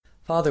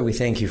Father, we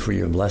thank you for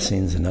your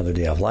blessings, another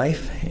day of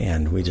life,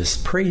 and we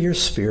just pray your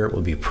Spirit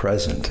will be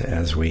present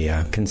as we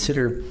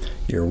consider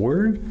your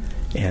word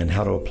and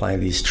how to apply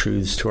these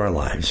truths to our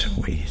lives.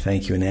 We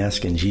thank you and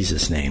ask in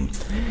Jesus' name.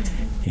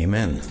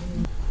 Amen.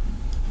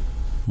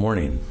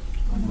 Morning.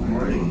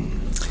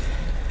 Morning.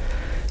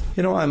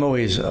 You know, I'm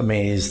always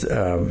amazed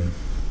that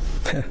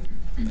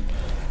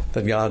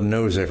God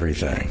knows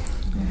everything.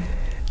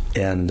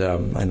 And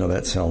I know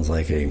that sounds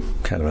like a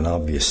kind of an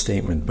obvious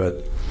statement,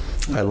 but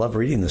I love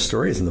reading the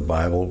stories in the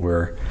Bible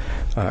where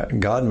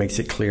God makes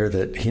it clear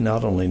that he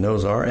not only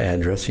knows our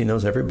address, he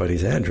knows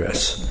everybody's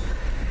address.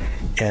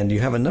 And you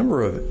have a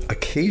number of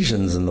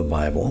occasions in the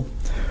Bible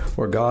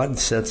where God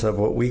sets up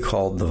what we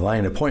call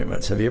divine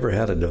appointments. Have you ever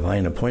had a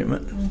divine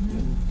appointment?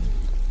 Mm-hmm.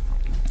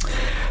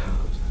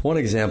 One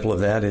example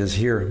of that is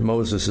here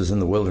Moses is in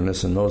the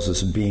wilderness and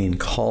Moses being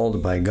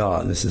called by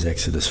God. This is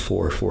Exodus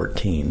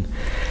 4:14.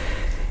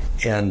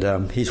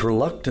 And he's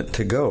reluctant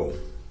to go.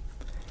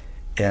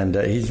 And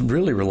he's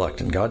really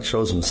reluctant. God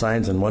shows him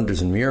signs and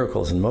wonders and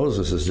miracles, and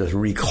Moses is just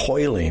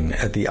recoiling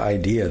at the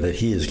idea that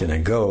he is going to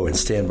go and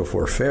stand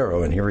before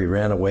Pharaoh. And here he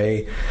ran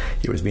away.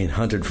 He was being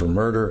hunted for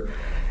murder,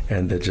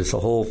 and that just the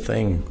whole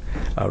thing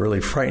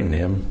really frightened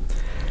him.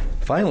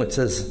 Finally, it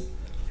says,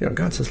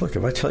 God says, look,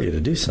 if I tell you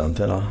to do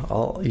something,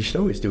 you should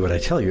always do what I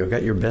tell you. I've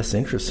got your best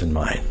interest in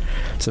mind.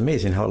 It's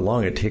amazing how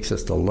long it takes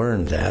us to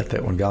learn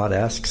that when God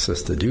asks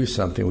us to do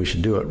something, we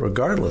should do it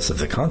regardless of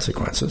the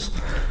consequences.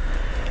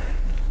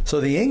 So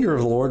the anger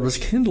of the Lord was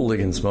kindled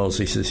against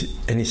Moses,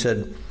 and he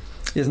said,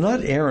 is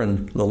not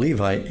Aaron the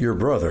Levite your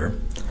brother?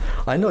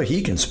 I know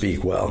he can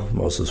speak well.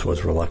 Moses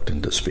was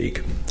reluctant to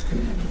speak.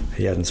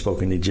 He hadn't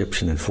spoken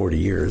Egyptian in 40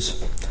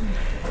 years.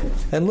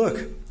 And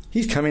look,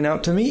 he's coming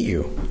out to meet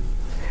you.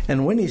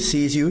 And when he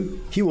sees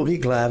you, he will be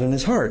glad in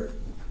his heart.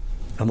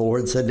 And the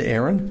Lord said to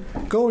Aaron,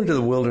 go into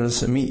the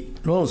wilderness and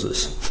meet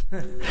Moses.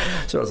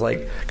 So it's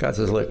like, God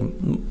says, look,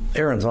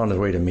 Aaron's on his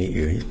way to meet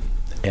you.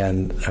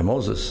 And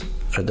Moses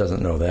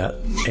doesn't know that.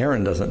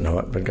 Aaron doesn't know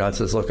it, but God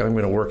says, look, I'm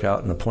going to work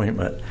out an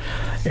appointment.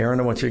 Aaron,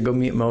 I want you to go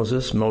meet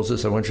Moses.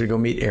 Moses, I want you to go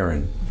meet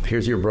Aaron.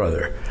 Here's your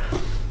brother.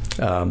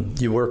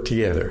 You work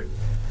together.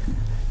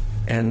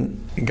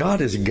 And God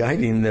is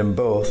guiding them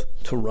both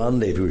to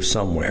rendezvous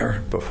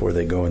somewhere before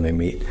they go and they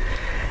meet.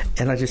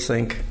 And I just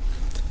think,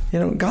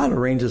 God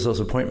arranges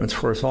those appointments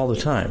for us all the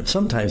time.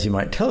 Sometimes he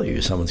might tell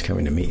you someone's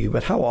coming to meet you,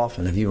 but how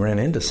often have you ran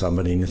into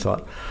somebody and you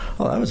thought,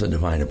 oh, that was a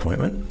divine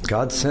appointment.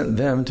 God sent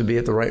them to be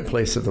at the right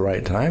place at the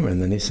right time,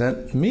 and then he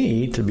sent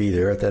me to be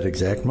there at that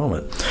exact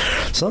moment.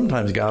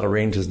 Sometimes God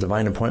arranges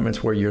divine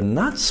appointments where you're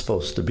not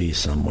supposed to be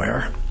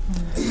somewhere,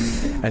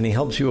 and he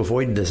helps you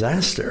avoid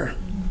disaster.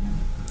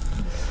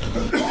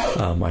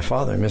 My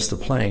father missed a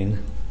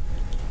plane,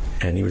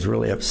 and he was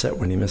really upset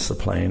when he missed the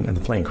plane, and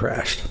the plane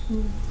crashed.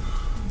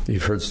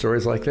 You've heard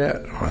stories like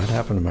that? Well, that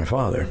happened to my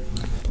father.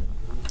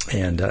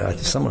 And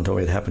someone told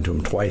me it happened to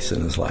him twice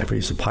in his life. He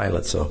was a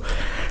pilot, so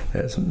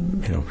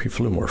he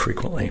flew more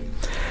frequently.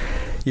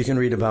 You can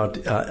read about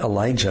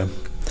Elijah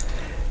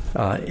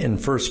in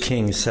 1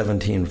 Kings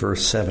 17,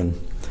 verse 7.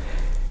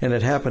 And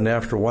it happened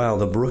after a while,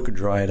 the brook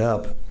dried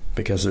up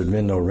because there had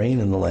been no rain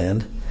in the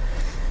land.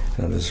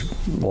 And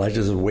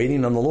Elijah is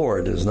waiting on the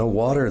Lord. There's no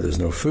water, there's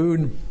no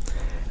food.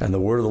 And the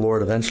word of the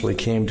Lord eventually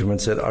came to him and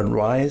said,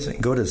 arise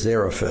and go to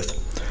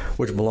Zarephath,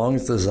 which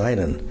belongs to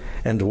Zidon,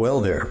 and dwell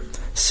there.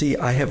 See,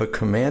 I have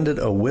commanded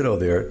a widow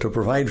there to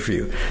provide for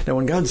you. Now,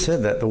 when God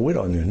said that, the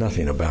widow knew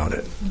nothing about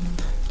it.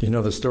 Do you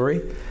know the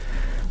story?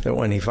 That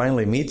when he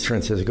finally meets her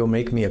and says, go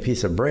make me a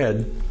piece of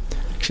bread,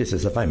 she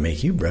says, if I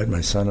make you bread,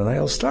 my son and I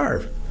will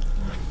starve.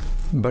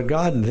 But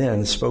God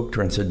then spoke to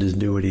her and said, just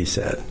do what he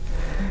said.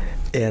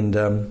 And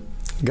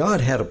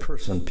God had a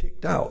person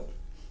picked out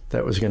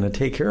that was going to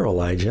take care of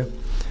Elijah.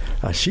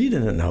 She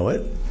didn't know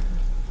it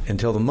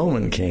until the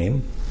moment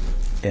came,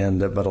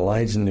 but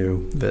Elijah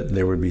knew that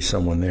there would be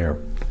someone there.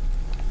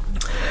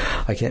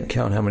 I can't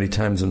count how many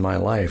times in my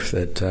life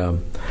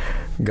that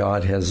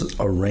God has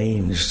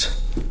arranged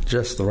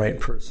just the right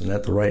person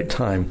at the right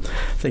time.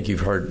 I think you've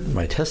heard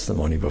my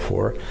testimony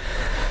before.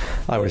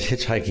 I was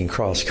hitchhiking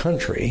cross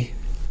country,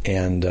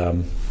 and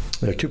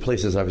there are two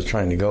places I was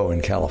trying to go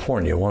in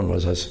California. One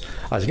was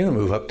I was going to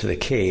move up to the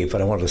cave, but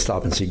I wanted to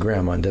stop and see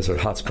Grandma in Desert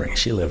Hot Springs.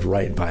 She lived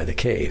right by the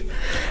cave.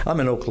 I'm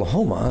in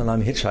Oklahoma, and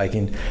I'm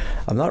hitchhiking.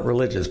 I'm not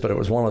religious, but it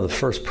was one of the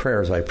first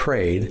prayers I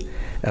prayed,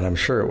 and I'm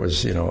sure it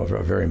was,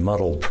 a very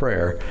muddled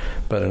prayer.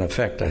 But in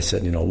effect, I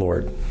said,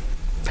 Lord,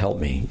 help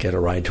me get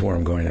a ride to where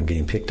I'm going. I'm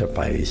getting picked up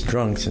by these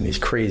drunks and these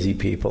crazy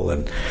people,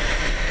 and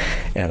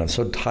I'm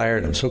so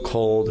tired. I'm so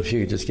cold. If you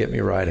could just get me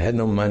a ride. I had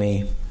no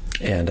money.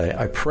 And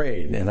I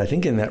prayed, and I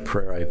think in that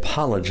prayer I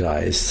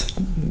apologized,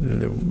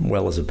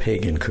 well as a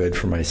pagan could,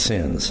 for my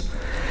sins.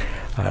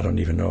 I don't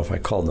even know if I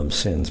called them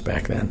sins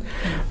back then.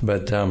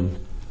 But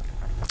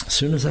as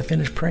soon as I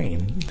finished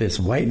praying, this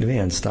white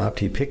van stopped.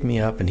 He picked me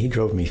up, and he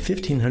drove me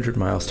 1,500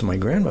 miles to my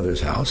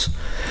grandmother's house,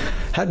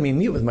 had me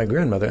meet with my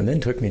grandmother, and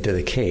then took me to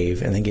the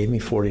cave, and then gave me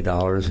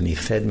 $40, and he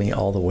fed me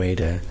all the way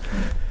to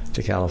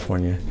to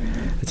California.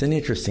 It's an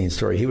interesting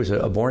story. He was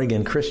a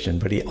born-again Christian,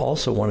 but he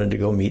also wanted to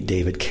go meet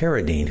David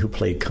Carradine, who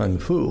played Kung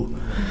Fu.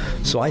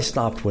 So I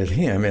stopped with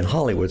him in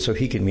Hollywood so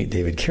he could meet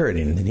David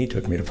Carradine, and then he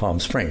took me to Palm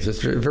Springs.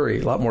 It's a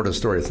lot more to the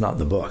story. It's not in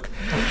the book.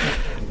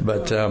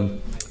 But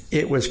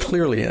it was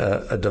clearly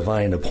a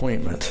divine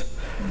appointment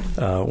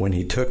when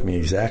he took me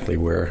exactly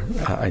where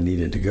I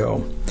needed to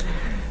go.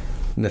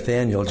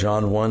 Nathaniel,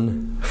 John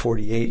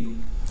 1:48,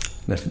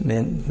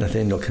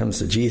 Nathaniel comes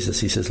to Jesus.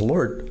 He says,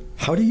 Lord,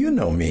 how do you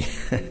know me?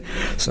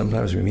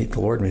 Sometimes we meet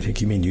the Lord and we think,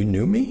 you mean you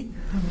knew me?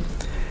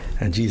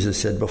 And Jesus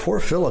said, before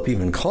Philip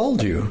even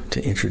called you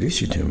to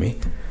introduce you to me,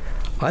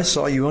 I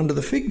saw you under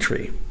the fig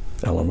tree.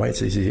 Ellen White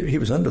says he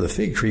was under the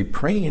fig tree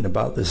praying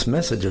about this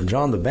message of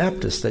John the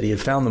Baptist that he had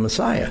found the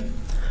Messiah.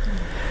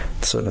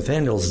 So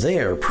Nathaniel's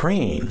there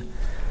praying,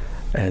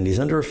 and he's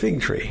under a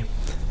fig tree.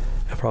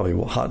 Probably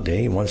a hot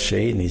day, he wants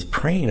shade, and he's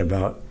praying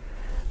about,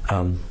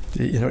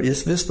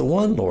 is this the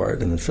one,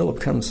 Lord? And then Philip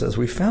comes and says,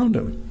 we found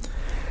him.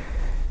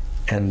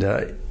 And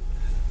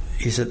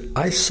he said,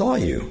 I saw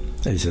you.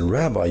 And he said,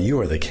 Rabbi,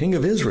 you are the King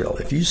of Israel.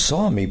 If you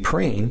saw me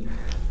praying,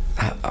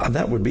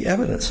 that would be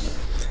evidence.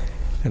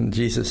 And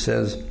Jesus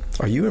says,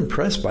 are you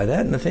impressed by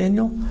that,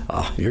 Nathaniel?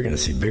 You're going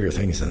to see bigger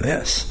things than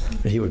this.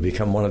 He would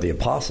become one of the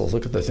apostles.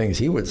 Look at the things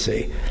he would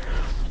see.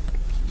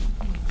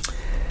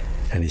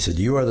 And he said,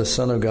 you are the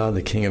Son of God,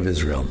 the King of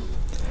Israel.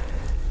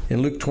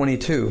 In Luke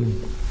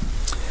 22,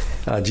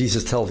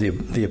 Jesus tells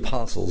the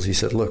apostles, he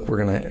said, look, we're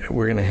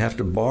gonna have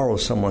to borrow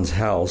someone's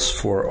house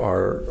for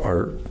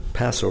our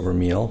Passover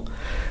meal.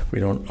 We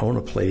don't own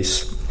a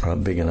place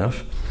big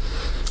enough.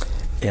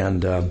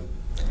 And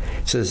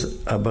he says,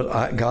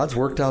 but God's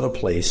worked out a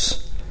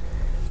place.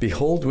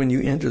 Behold, when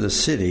you enter the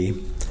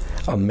city,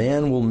 a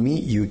man will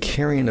meet you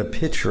carrying a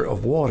pitcher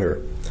of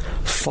water.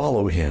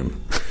 Follow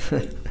him.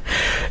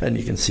 And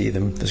you can see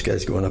them. This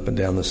guy's going up and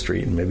down the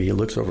street, and maybe he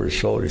looks over his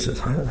shoulder. He says,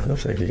 it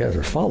looks like you guys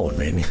are following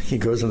me. And he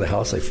goes in the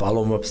house. They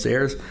follow him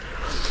upstairs.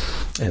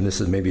 And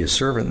this is maybe a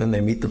servant. And then they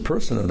meet the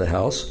person in the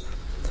house.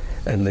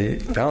 And they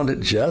found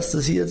it just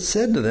as he had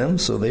said to them,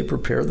 so they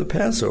prepared the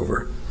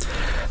Passover.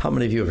 How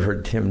many of you have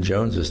heard Tim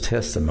Jones's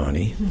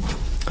testimony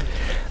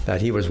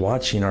that he was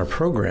watching our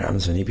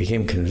programs and he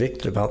became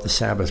convicted about the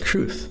Sabbath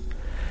truth?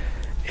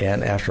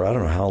 And after I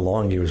don't know how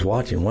long he was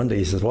watching, one day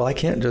he says, well, I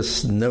can't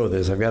just know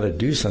this. I've got to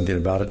do something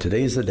about it.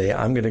 Today's the day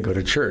I'm going to go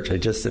to church.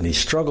 And he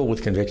struggled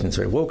with conviction.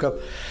 So he woke up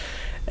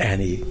and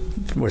he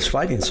was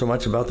fighting so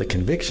much about the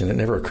conviction, it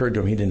never occurred to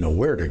him he didn't know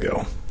where to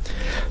go.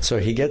 So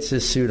he gets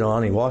his suit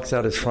on. He walks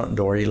out his front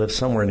door. He lives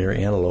somewhere near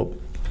Antelope.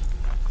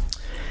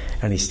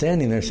 And he's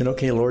standing there saying,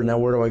 okay, Lord, now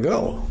where do I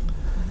go?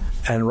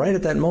 And right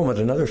at that moment,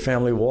 another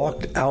family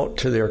walked out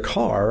to their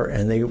car,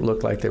 and they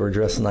looked like they were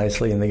dressed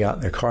nicely, and they got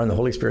in their car, and the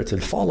Holy Spirit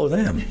said, follow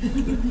them.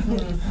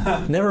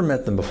 Never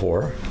met them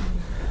before.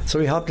 So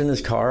he hopped in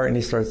his car, and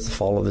he starts to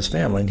follow this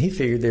family. And he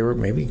figured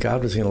maybe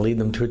God was going to lead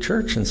them to a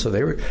church. And so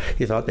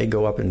he thought they'd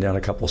go up and down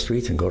a couple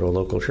streets and go to a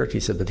local church. He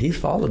said, but he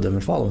followed them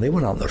and followed them. They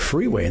went out on the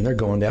freeway, and they're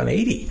going down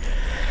 80.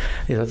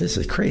 He thought, this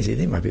is crazy.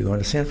 They might be going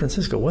to San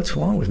Francisco. What's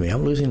wrong with me?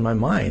 I'm losing my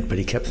mind. But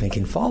he kept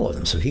thinking, follow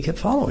them. So he kept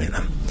following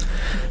them.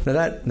 Now,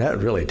 that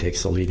really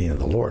takes the leading of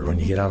the Lord. When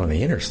you get out on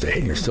the interstate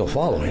and you're still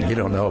following, you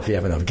don't know if you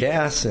have enough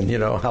gas and,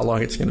 how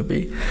long it's going to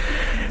be.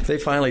 They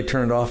finally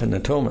turned off in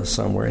Natoma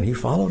somewhere, and he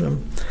followed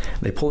them.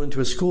 They pulled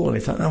into a school, and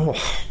he thought, oh,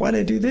 why'd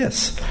I do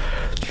this?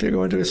 They're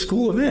going to a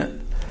school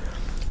event.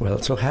 Well,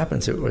 it so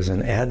happens it was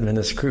an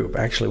Adventist group,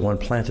 actually one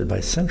planted by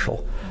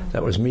Central,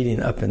 that was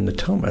meeting up in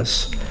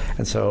Natomas.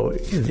 And so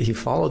he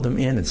followed them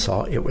in and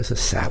saw it was a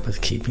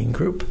Sabbath-keeping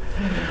group.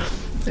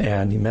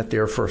 And he met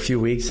there for a few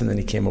weeks, and then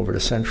he came over to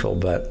Central.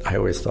 But I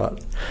always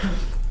thought,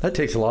 that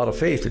takes a lot of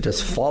faith to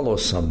just follow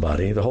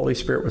somebody. The Holy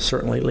Spirit was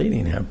certainly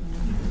leading him.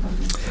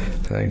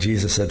 And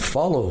Jesus said,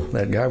 follow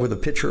that guy with a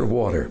pitcher of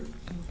water.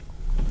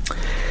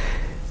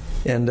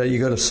 And you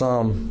go to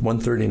Psalm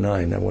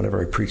 139. Now, whenever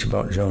I preach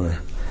about Jonah,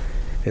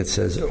 it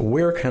says,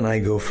 where can I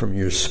go from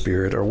your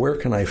spirit, or where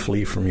can I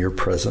flee from your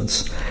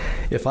presence?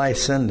 If I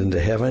ascend into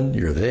heaven,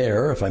 you're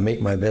there. If I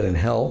make my bed in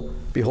hell,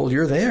 behold,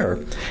 you're there.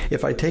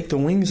 If I take the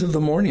wings of the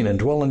morning and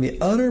dwell in the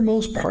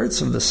uttermost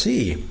parts of the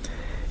sea,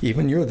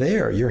 even you're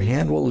there. Your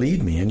hand will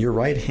lead me, and your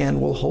right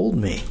hand will hold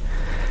me.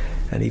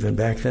 And even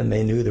back then,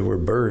 they knew there were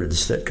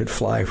birds that could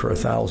fly for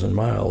 1,000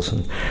 miles.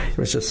 And it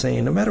was just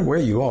saying, no matter where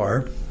you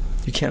are,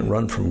 you can't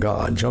run from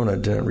God. Jonah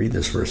didn't read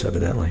this verse,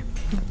 evidently.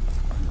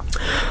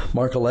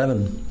 Mark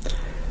 11.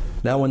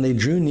 Now when they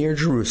drew near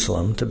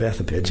Jerusalem to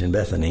Bethphage and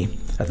Bethany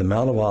at the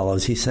Mount of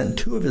Olives, he sent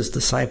 2 of his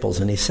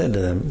disciples, and he said to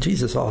them,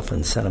 Jesus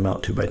often sent them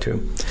out 2 by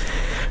 2,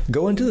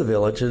 go into the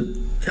village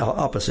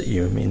opposite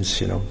you,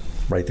 means,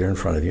 right there in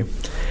front of you.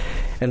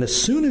 And as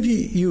soon as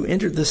you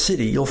enter the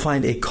city, you'll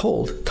find a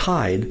colt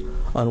tied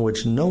on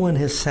which no one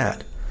has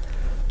sat.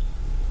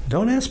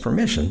 Don't ask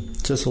permission,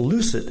 just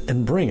loose it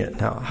and bring it.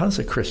 Now, how does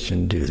a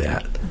Christian do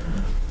that?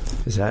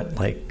 Is that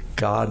like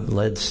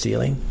God-led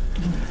stealing?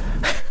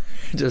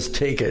 Just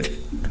take it.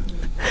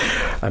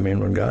 I mean,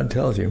 when God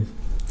tells you,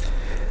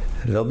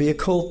 there'll be a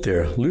colt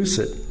there, loose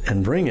it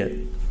and bring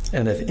it.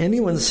 And if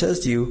anyone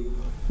says to you,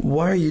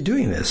 why are you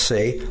doing this?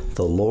 Say,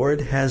 the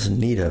Lord has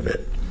need of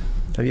it.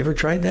 Have you ever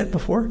tried that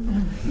before?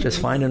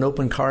 Just find an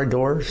open car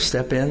door,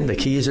 step in, the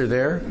keys are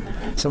there.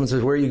 Someone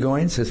says, where are you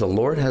going? Says, the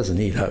Lord has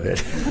need of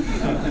it.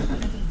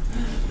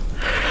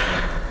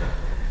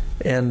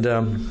 And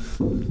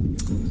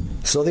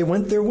so they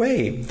went their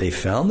way. They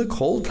found the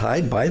colt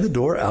tied by the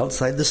door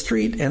outside the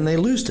street, and they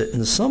loosed it.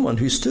 And someone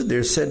who stood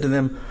there said to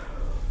them,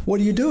 what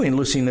are you doing,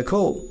 loosing the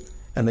colt?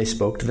 And they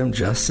spoke to them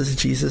just as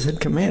Jesus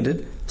had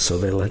commanded, so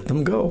they let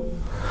them go.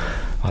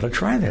 Ought to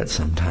try that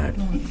sometime.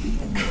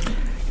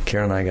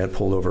 Karen and I got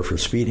pulled over for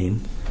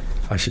speeding.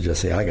 I should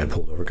just say I got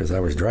pulled over because I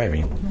was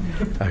driving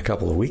a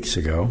couple of weeks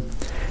ago.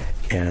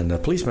 And a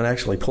policeman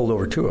actually pulled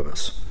over two of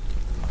us.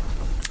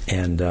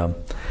 And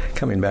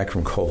coming back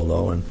from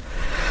Colo,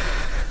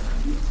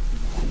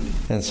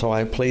 and so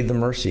I played the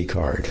mercy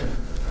card.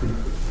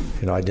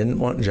 You know, I didn't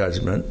want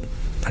judgment.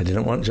 I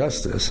didn't want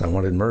justice. I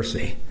wanted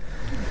mercy.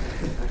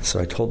 So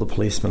I told the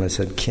policeman, I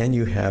said, can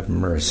you have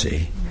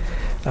mercy?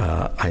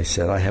 I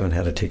said, I haven't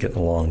had a ticket in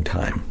a long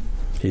time.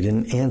 He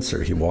didn't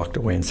answer. He walked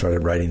away and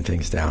started writing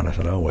things down. I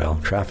thought, oh, well,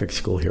 traffic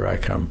school, here I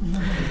come.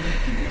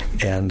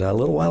 And a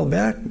little while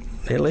back,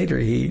 later,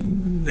 he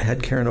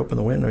had Karen open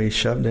the window. He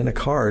shoved in a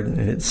card,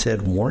 and it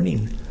said,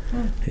 warning.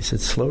 He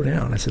said, slow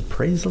down. I said,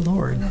 praise the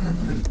Lord.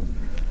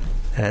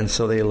 And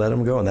so they let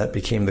him go, and that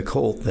became the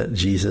colt that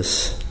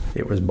Jesus,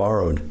 it was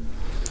borrowed.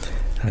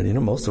 And you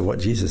know, most of what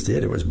Jesus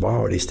did, it was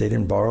borrowed. He stayed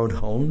in borrowed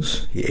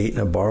homes. He ate in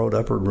a borrowed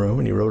upper room,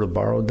 and he rode a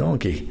borrowed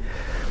donkey.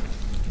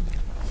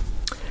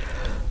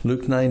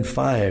 Luke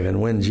 9:5,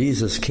 and when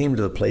Jesus came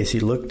to the place,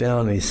 he looked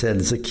down and he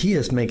said,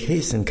 Zacchaeus, make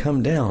haste and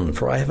come down,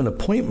 for I have an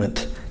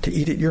appointment to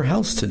eat at your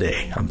house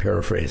today. I'm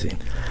paraphrasing.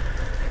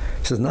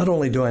 He says, not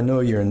only do I know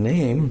your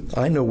name,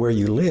 I know where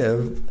you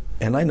live,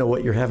 and I know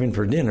what you're having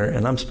for dinner,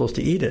 and I'm supposed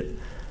to eat it.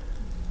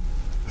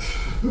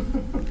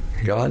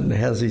 God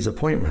has these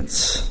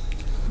appointments.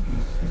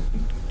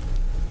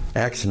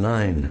 Acts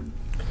 9.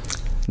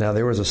 Now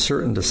there was a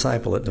certain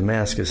disciple at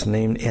Damascus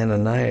named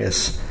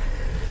Ananias,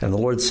 and the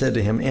Lord said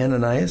to him,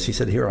 Ananias, he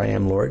said, here I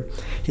am, Lord.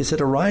 He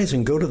said, arise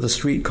and go to the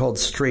street called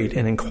Straight,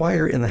 and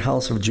inquire in the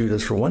house of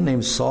Judas for one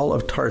named Saul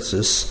of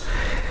Tarsus.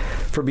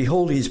 For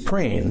behold, he's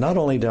praying. Not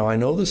only do I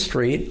know the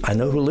street, I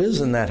know who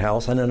lives in that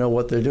house, and I know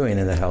what they're doing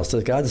in that house.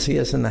 Does God see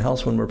us in the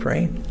house when we're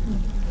praying?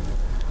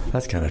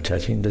 That's kind of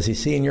touching. Does he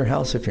see in your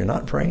house if you're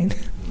not praying?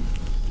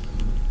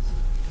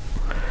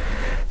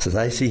 Says,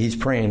 I see he's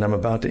praying. I'm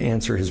about to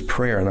answer his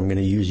prayer, and I'm going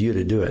to use you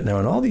to do it. Now,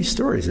 in all these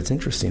stories, it's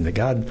interesting that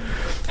God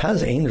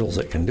has angels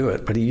that can do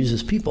it, but he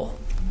uses people.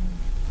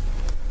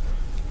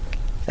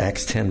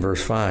 Acts 10,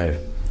 verse 5.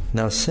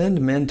 Now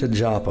send men to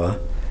Joppa,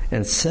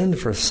 and send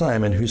for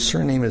Simon, whose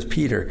surname is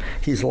Peter.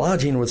 He's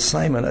lodging with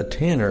Simon, a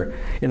tanner,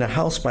 in a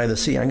house by the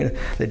sea. They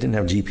didn't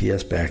have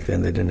GPS back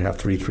then. They didn't have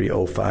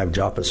 3305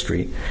 Joppa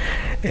Street.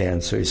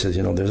 And so he says,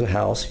 there's a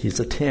house. It's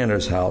a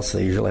tanner's house.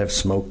 They usually have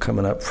smoke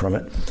coming up from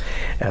it.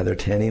 They're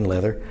tanning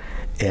leather.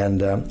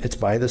 And it's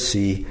by the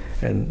sea,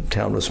 and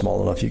town was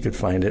small enough you could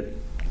find it.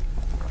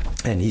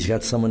 And he's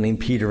got someone named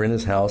Peter in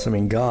his house. I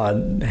mean,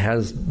 God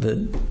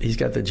he's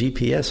got the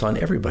GPS on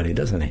everybody,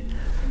 doesn't he?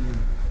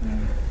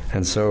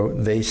 And so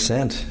they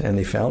sent, and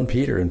they found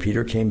Peter, and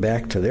Peter came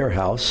back to their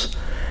house,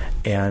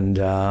 and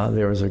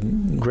there was a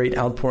great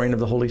outpouring of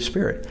the Holy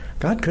Spirit.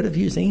 God could have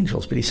used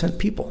angels, but he sent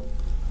people.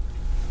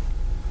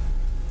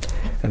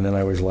 And then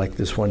I always like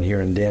this one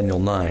here in Daniel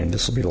 9.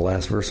 This will be the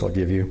last verse I'll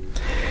give you.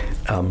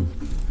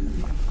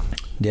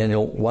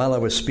 Daniel, while I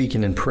was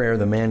speaking in prayer,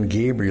 the man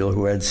Gabriel,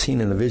 who I had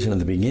seen in the vision at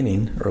the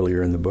beginning,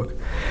 earlier in the book,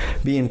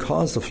 being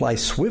caused to fly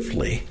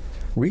swiftly,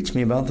 reached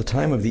me about the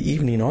time of the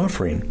evening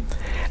offering.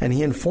 And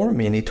he informed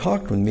me, and he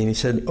talked with me, and he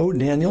said, "O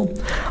Daniel,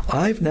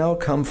 I've now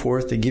come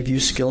forth to give you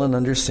skill and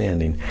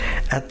understanding.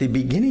 At the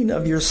beginning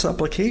of your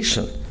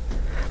supplication,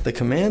 the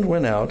command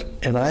went out,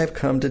 and I have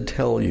come to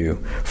tell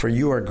you, for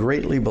you are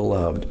greatly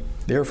beloved.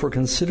 Therefore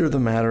consider the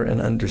matter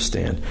and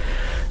understand."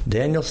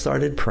 Daniel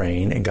started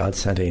praying, and God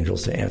sent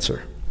angels to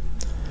answer.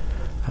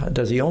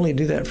 Does he only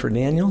do that for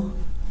Daniel?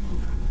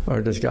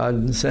 Or does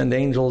God send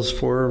angels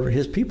for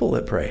his people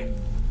that pray?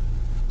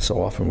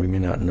 So often we may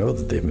not know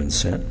that they've been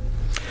sent.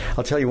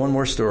 I'll tell you one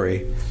more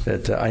story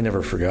that I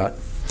never forgot.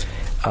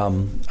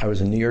 I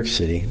was in New York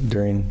City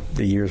during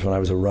the years when I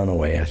was a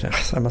runaway.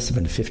 I must have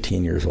been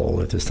 15 years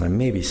old at this time,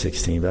 maybe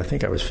 16, but I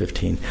think I was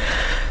 15.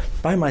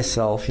 By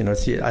myself,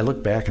 I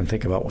look back and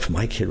think about if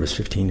my kid was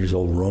 15 years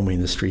old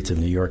roaming the streets of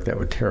New York, that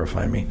would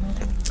terrify me.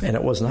 And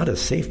it was not as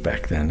safe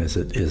back then as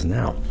it is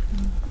now.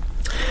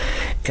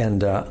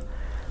 And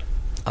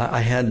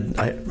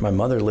my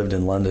mother lived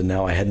in London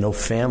now. I had no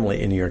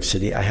family in New York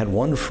City. I had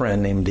one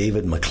friend named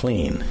David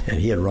McLean, and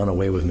he had run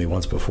away with me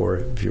once before.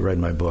 If you read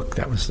my book,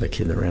 that was the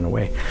kid that ran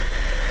away.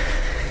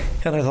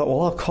 And I thought,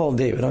 well, I'll call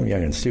David. I'm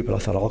young and stupid. I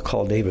thought, I'll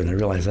call David, and I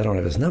realized I don't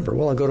have his number.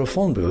 Well, I'll go to a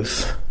phone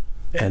booth.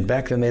 And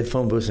back then they had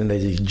phone booths, and they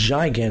had these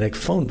gigantic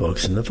phone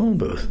books in the phone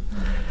booth.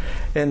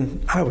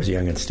 And I was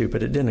young and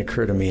stupid. It didn't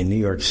occur to me in New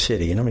York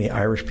City, you know how many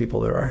Irish people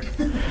there are?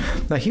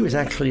 Now, he was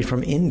actually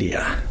from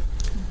India.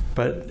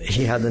 but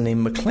he had the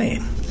name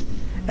McLean.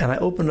 And I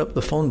opened up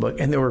the phone book,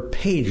 and there were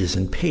pages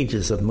and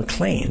pages of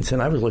McLeans,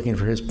 and I was looking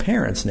for his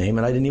parents' name,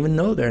 and I didn't even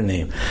know their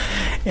name.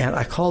 And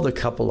I called a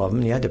couple of them,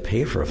 and you had to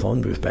pay for a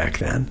phone booth back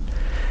then,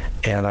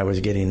 and I was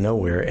getting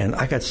nowhere, and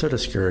I got so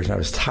discouraged, and I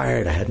was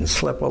tired. I hadn't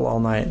slept well all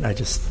night, and I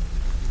just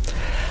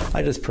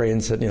prayed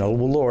and said, well,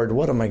 Lord,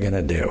 what am I going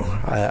to do?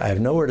 I have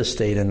nowhere to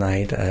stay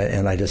tonight,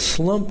 and I just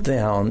slumped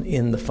down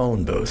in the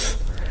phone booth.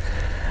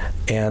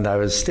 And I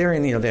was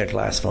staring, they had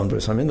glass phone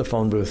booths. I'm in the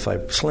phone booth.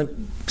 I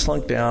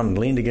slunk down and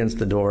leaned against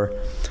the door.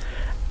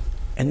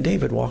 And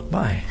David walked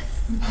by.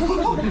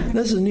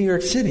 This is New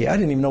York City. I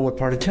didn't even know what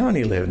part of town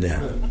he lived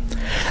in.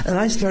 And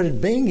I started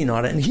banging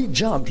on it, and he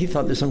jumped. He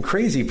thought there's some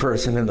crazy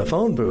person in the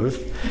phone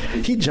booth.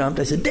 He jumped.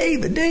 I said,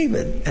 David,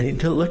 David. And he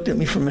looked at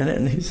me for a minute,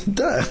 and he said,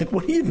 Doug,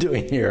 what are you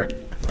doing here?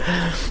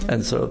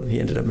 And so he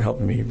ended up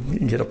helping me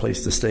get a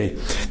place to stay.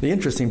 The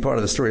interesting part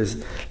of the story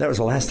is that was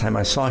the last time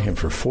I saw him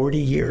for 40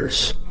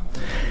 years.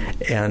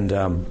 And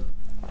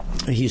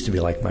he used to be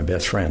like my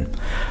best friend.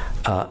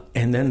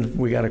 And then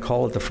we got a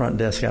call at the front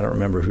desk. I don't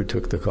remember who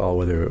took the call,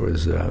 whether it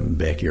was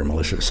Becky or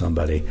Melissa or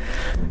somebody.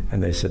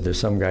 And they said, there's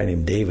some guy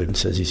named David who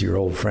says he's your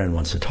old friend,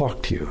 wants to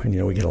talk to you.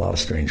 And, we get a lot of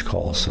strange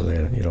calls, so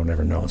you don't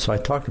ever know. So I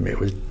talked to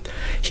him.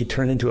 He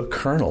turned into a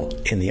colonel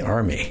in the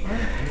Army.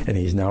 And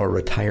he's now a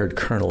retired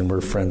colonel. And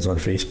we're friends on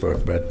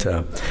Facebook. But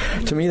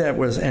to me that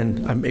was,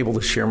 and I'm able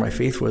to share my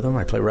faith with him.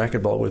 I play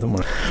racquetball with him.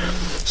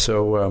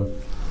 So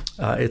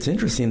it's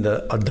interesting,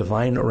 the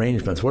divine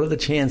arrangements. What are the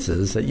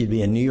chances that you'd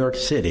be in New York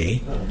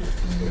City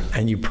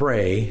and you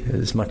pray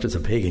as much as a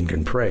pagan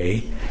can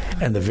pray,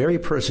 and the very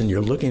person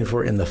you're looking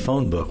for in the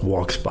phone book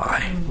walks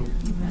by?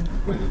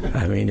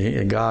 I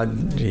mean,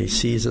 God, he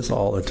sees us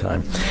all the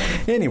time.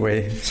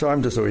 Anyway, so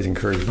I'm just always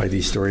encouraged by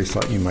these stories.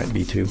 Thought you might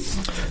be too.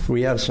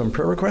 We have some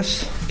prayer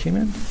requests came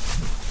in.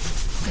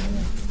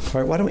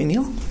 All right, why don't we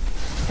kneel?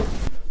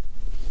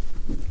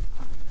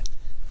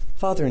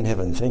 Father in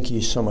heaven, thank you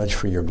so much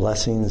for your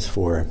blessings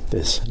for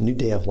this new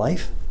day of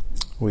life.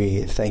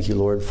 We thank you,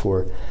 Lord,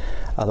 for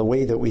the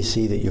way that we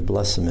see that you've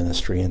blessed the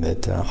ministry and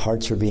that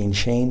hearts are being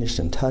changed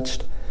and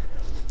touched.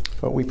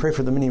 But we pray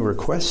for the many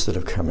requests that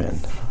have come in,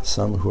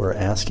 some who are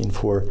asking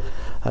for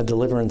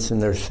deliverance in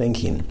their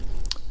thinking,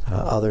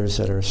 others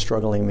that are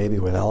struggling maybe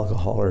with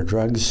alcohol or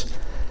drugs,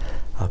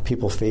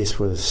 people faced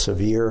with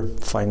severe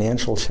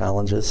financial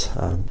challenges.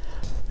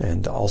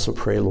 And also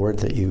pray, Lord,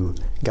 that you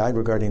guide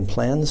regarding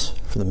plans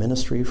for the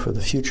ministry, for the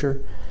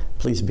future.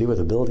 Please be with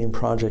the building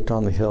project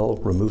on the hill.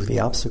 Remove the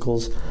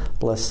obstacles.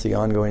 Bless the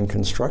ongoing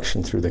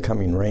construction through the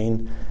coming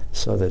rain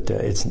so that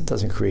it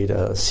doesn't create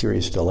a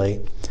serious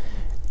delay.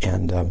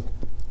 And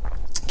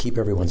keep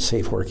everyone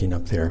safe working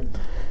up there.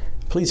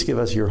 Please give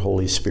us your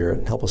Holy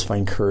Spirit. Help us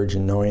find courage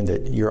in knowing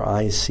that your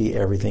eyes see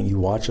everything. You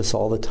watch us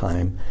all the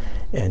time.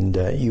 And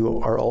you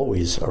are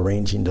always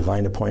arranging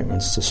divine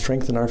appointments to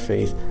strengthen our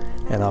faith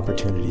and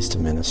opportunities to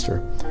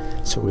minister.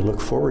 So we look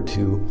forward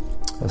to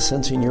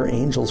sensing your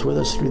angels with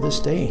us through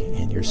this day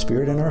and your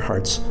Spirit in our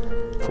hearts.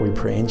 For we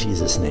pray in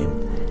Jesus' name.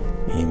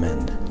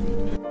 Amen.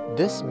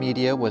 This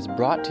media was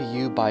brought to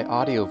you by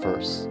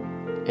Audioverse,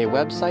 a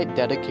website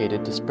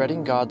dedicated to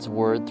spreading God's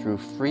Word through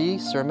free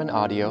sermon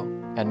audio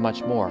and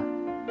much more.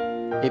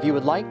 If you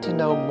would like to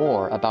know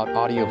more about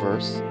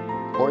Audioverse,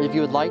 or if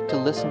you would like to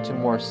listen to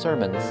more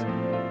sermons,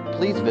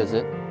 please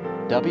visit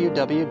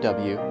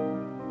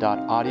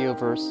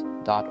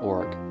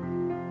www.audioverse.org.